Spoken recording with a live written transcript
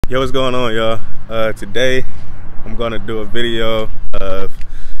Yo, what's going on, y'all? Today I'm gonna do a video of,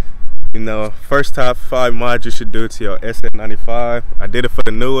 first top 5 mods you should do to your SN95. I did it for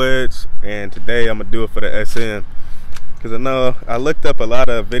the new Edge, and today I'm gonna do it for the SN. Cause I know I looked up a lot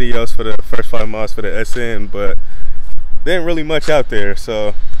of videos for the first 5 mods for the SN, but there ain't really much out there.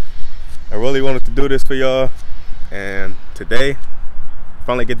 So I really wanted to do this for y'all, and today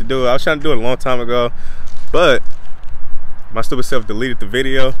finally get to do it. I was trying to do it a long time ago, but my stupid self deleted the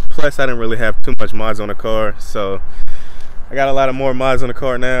video. Plus, I didn't really have too much mods on the car, so I got a lot of more mods on the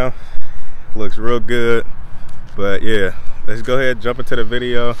car now. Looks real good. But yeah, let's go ahead and jump into the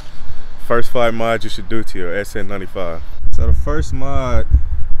video. First 5 mods you should do to your SN95. So the first mod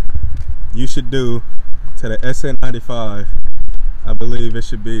you should do to the SN95, I believe it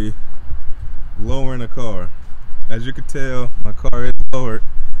should be lowering the car. As you can tell, my car is lowered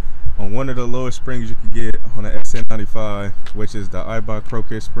on one of the lowest springs you can get on the SN95, which is the iBot Pro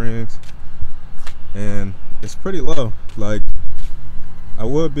Kit springs, and it's pretty low. Like, I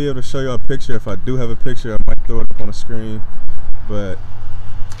would be able to show you a picture. If I do have a picture, I might throw it up on the screen, but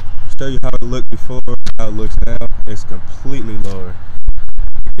show you how it looked before, how it looks now. It's completely lower.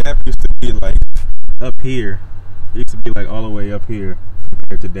 The gap used to be like up here. It used to be like all the way up here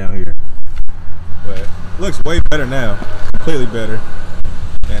compared to down here, but it looks way better now, completely better.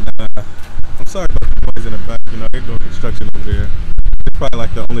 And I'm sorry about the noise in the back. You know, they're doing construction over there. It's probably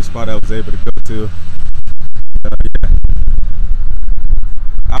like the only spot I was able to go to. Yeah.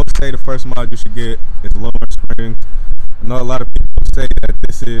 I would say the first mod you should get is lowering springs. I know a lot of people say that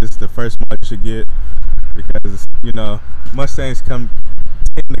this is the first mod you should get because, you know, Mustangs tend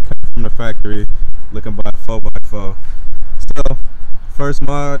to come from the factory looking by 4x4. So, first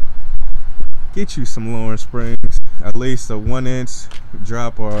mod, get you some lowering springs, at least a 1-inch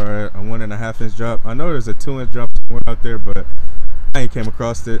drop or a 1.5-inch drop. I know there's a 2-inch drop somewhere out there, but I ain't came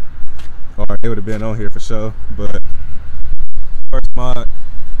across it, or it would have been on here for sure. But first mod,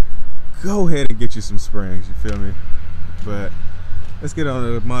 go ahead and get you some springs, you feel me? But let's get on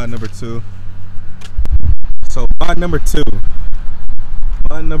to mod number 2. So mod number two,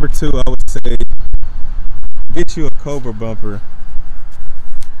 I would say get you a Cobra bumper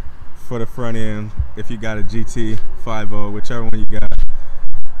for the front end. If you got a GT50, whichever one you got,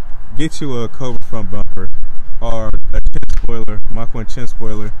 get you a Cobra front bumper or a chin spoiler, Mach 1 chin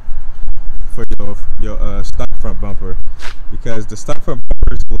spoiler for your stock front bumper, because the stock front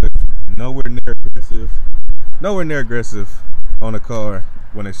bumpers look nowhere near aggressive on a car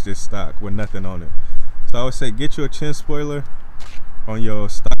when it's just stock with nothing on it. So I would say get you a chin spoiler on your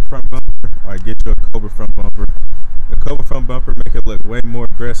stock front bumper, or get you a Cobra front bumper. The Cobra front bumper make it look way more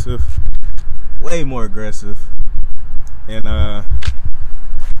aggressive. And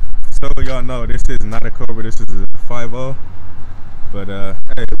so y'all know, this is not a Cobra, this is a 5.0. But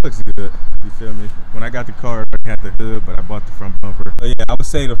hey, it looks good, you feel me? When I got the car, I had the hood, but I bought the front bumper. So yeah, I would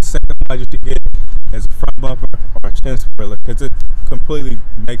say the second mod you should get is a front bumper or a chin spoiler, because it completely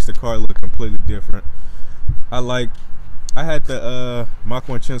makes the car look completely different. I had the Mach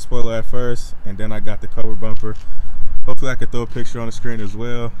 1 chin spoiler at first, and then I got the Cobra bumper. Hopefully I can throw a picture on the screen as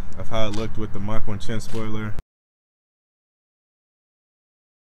well of how it looked with the Mach 1 chin spoiler.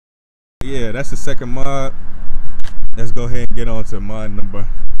 Yeah, that's the second mod. Let's go ahead and get on to mod number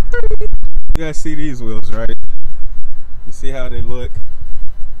 3. You guys see these wheels, right? You see how they look?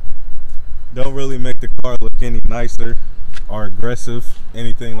 Don't really make the car look any nicer or aggressive,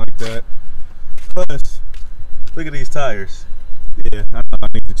 anything like that. Plus, look at these tires. Yeah, I know I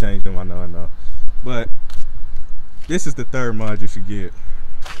need to change them, I know. But this is the third mod you should get.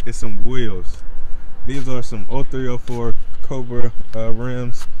 It's some wheels. These are some 0304 Cobra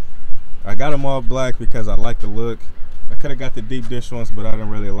rims. I got them all black because I like the look. I could have got the deep dish ones, but I didn't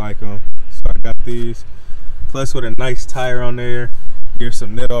really like them, so I got these. Plus, with a nice tire on there. Here's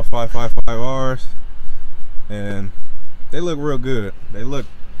some Knit-Off 555Rs, and they look real good. They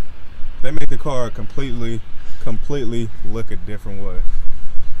make the car completely look a different way.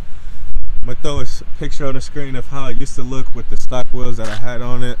 I'm gonna throw a picture on the screen of how it used to look with the stock wheels that I had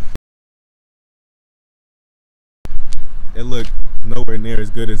on it. It looked nowhere near as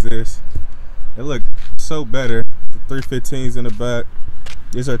good as this. It looked so better. The 315s in the back.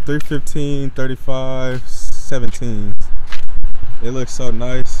 These are 315, 35, 17s. It looks so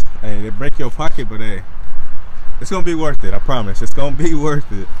nice. Hey, they break your pocket, but hey, it's gonna be worth it. I promise. It's gonna be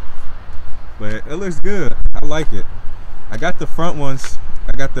worth it. But it looks good. I like it. I got the front ones.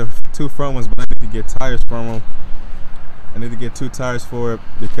 I got the 2 front ones, but I need to get tires from them. I need to get 2 tires for it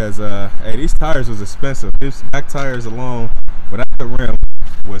because hey, these tires was expensive. These back tires alone without the rim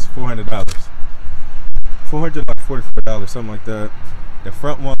was $400. $444, something like that. The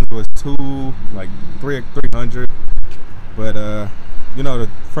front ones was like 300, but you know, the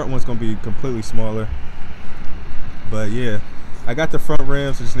front one's gonna be completely smaller. But yeah, I got the front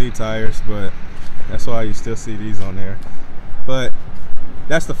rims, just need tires, but that's why you still see these on there. But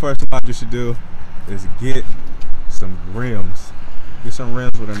that's the first mod you should do, is get some rims. Get some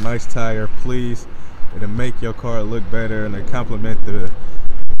rims with a nice tire, please. It'll make your car look better, and they complement the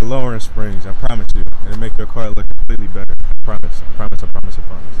lowering springs. I promise you, it'll make your car look completely better. I promise.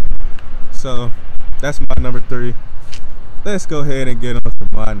 So that's mod number 3. Let's go ahead and get on to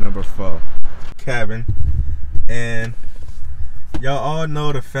mod number 4, cabin. And y'all all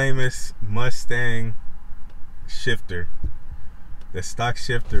know the famous Mustang shifter. The stock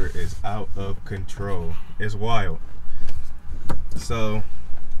shifter is out of control. It's wild. So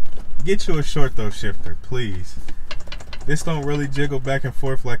get you a short throw shifter, please. This don't really jiggle back and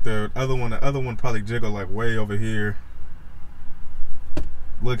forth like the other one. The other one probably jiggle like way over here.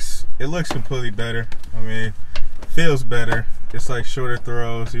 It looks completely better. I mean, feels better. It's like shorter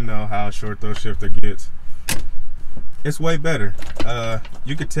throws. You know how a short throw shifter gets. It's way better.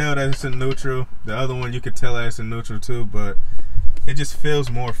 You could tell that it's in neutral. The other one, you could tell that it's in neutral too, but it just feels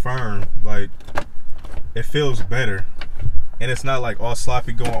more firm. Like, it feels better. And it's not like all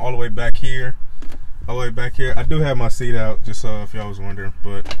sloppy going all the way back here. All the way back here. I do have my seat out, just so if y'all was wondering.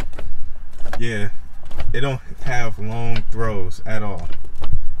 But yeah, it don't have long throws at all.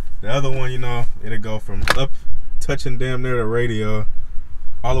 The other one, you know, it'll go from up touching damn near the radio,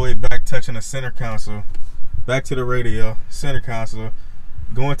 all the way back touching the center console, back to the radio, center console,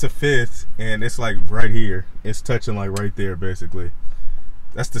 going to 5th, and it's like right here. It's touching like right there, basically.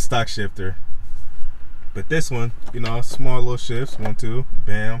 That's the stock shifter. But this one, you know, small little shifts. 1, 2,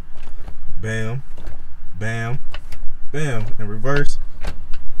 bam, bam, bam, bam. And reverse,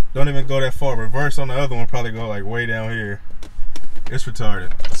 don't even go that far. Reverse on the other one probably go like way down here. It's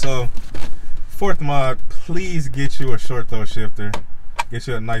retarded. So 4th mod, please get you a short throw shifter. Get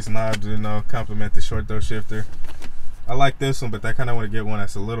you a nice knob to, you know, complement the short throw shifter. I like this one, but I kind of want to get one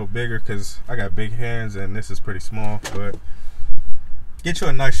that's a little bigger because I got big hands and this is pretty small. But get you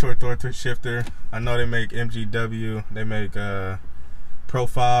a nice short throw shifter. I know they make MGW, they make Pro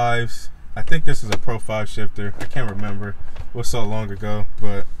 5s. I think this is a Pro 5 shifter. I can't remember. It was so long ago,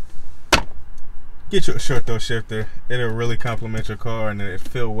 but get you a short throw shifter. It'll really complement your car, and it'll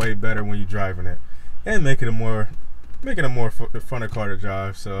feel way better when you're driving it, and make it a more funner car to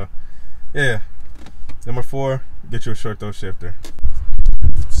drive. So yeah, number 4, get you a short throw shifter.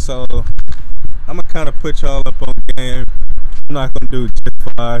 So I'm gonna kind of put y'all up on game. I'm not gonna do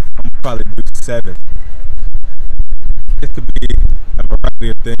just 5. I'm gonna probably do 7. It could be a variety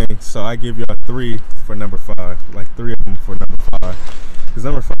of things, so I give y'all 3 for number 5, like 3 of them for number 5, because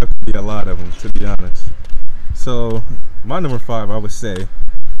number 5 could be a lot of them, to be honest. So my number 5, I would say,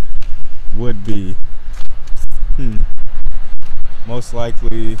 would be most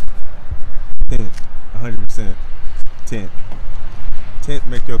likely tint. 100% tint. Tint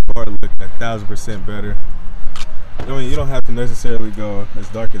make your car look 1000% better. I mean, you don't have to necessarily go as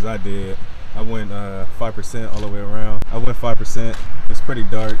dark as I did. I went 5% all the way around. I went 5%. It's pretty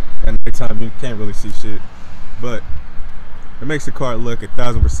dark. At nighttime, you can't really see shit, but it makes the car look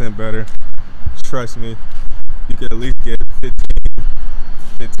 1000% better. Trust me, you could at least get 15,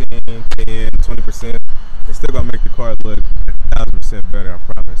 10, 20%. It's still gonna make the car look 1000% better,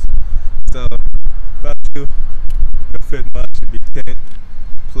 I promise. So, about you, your 5th mod should be tint.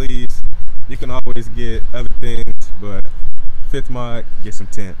 Please, you can always get other things, but 5th mod, get some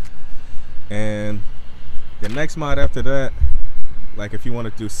tint. And the next mod after that, like if you want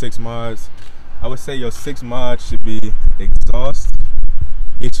to do 6 mods, I would say your 6th mod should be exhaust.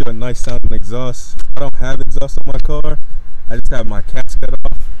 Get you a nice sounding exhaust. I don't have exhaust on my car. I just have my caps cut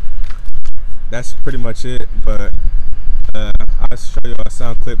off. That's pretty much it. But I'll show you a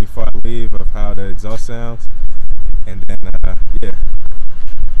sound clip before I leave of how the exhaust sounds. And then yeah,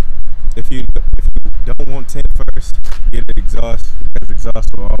 if you don't want tint first, get an exhaust, because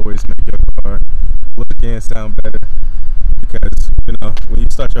exhaust will always make your car look and sound better. Because, you know, when you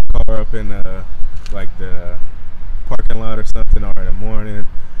start your car up in like the parking lot or something, or in the morning,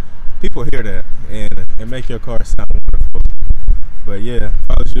 people hear that and make your car sound wonderful. But yeah,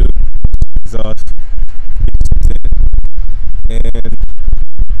 if I was you, exhaust, and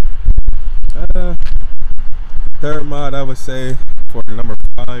 3rd mod, I would say for number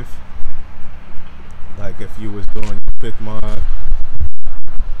 5, like if you was doing your 5th mod,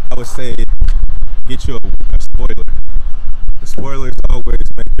 I would say get you a spoiler. The spoilers always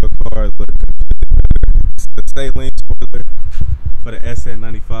make your car look completely better. It's the saline spoiler for the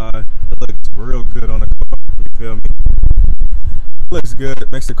SN95. It looks real good on the car, you feel me? looks good.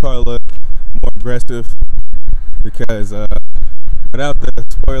 It makes the car look more aggressive because without the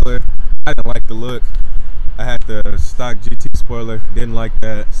spoiler, I didn't like the look. I had the stock GT spoiler, didn't like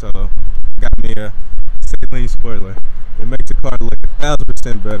that, so got me a saline spoiler. It makes the car look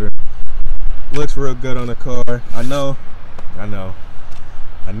 1,000% better. Looks real good on the car. I know.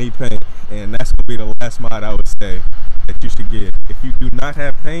 I need paint, and that's gonna be the last mod I would say that you should get. If you do not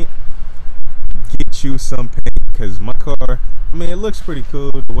have paint, get you some paint, because my car, I mean, it looks pretty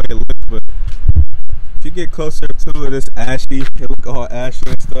cool the way it looks, but if you get closer to it, it's ashy. It look all ashy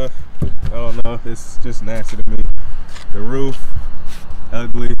and stuff. I don't know, it's just nasty to me. The roof,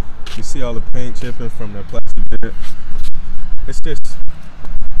 ugly. You see all the paint chipping from the plastic bit. It's just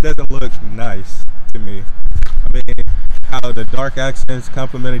doesn't look nice to me. I mean, how the dark accents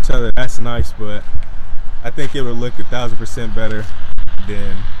complement each other, that's nice, but I think it would look 1,000% better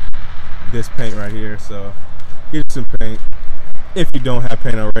than this paint right here. So get some paint if you don't have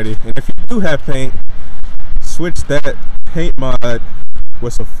paint already, and if you do have paint, switch that paint mod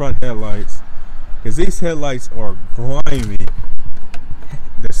with some front headlights, because these headlights are grimy.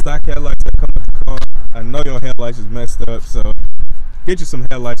 The stock headlights that come with the car, I know your headlights is messed up, so get you some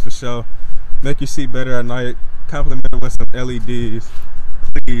headlights for sure. Make you see better at night. Complement it with some LEDs,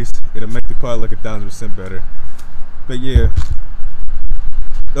 please. It'll make the car look 1,000% better. But yeah,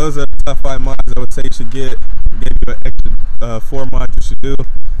 those are the top 5 mods I would say you should get. Gave you an extra 4 mods you should do.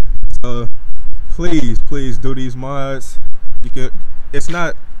 So please do these mods. You could. It's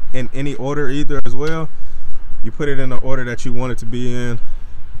not in any order either as well. You put it in the order that you want it to be in,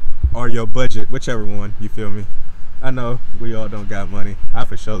 or your budget, whichever one. You feel me? I know we all don't got money. I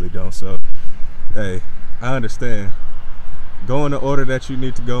for surely don't. So hey, I understand. Go in the order that you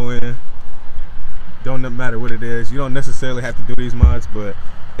need to go in. Don't matter what it is. You don't necessarily have to do these mods, but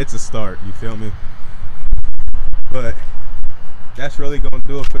it's a start. You feel me? But that's really gonna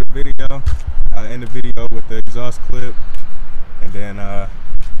do it for the video. I'll end the video with the exhaust clip, and then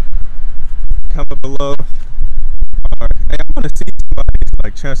comment below. Hey, I want to see somebody's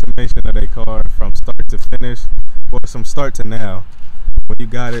like transformation of their car from start to finish, or from start to now. When you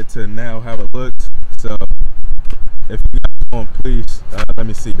got it to now, how it looks. So if you guys want, please let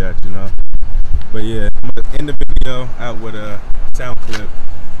me see that, you know. But yeah, I'm gonna end the video out with a sound clip,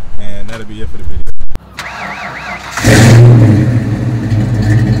 and that'll be it for the video.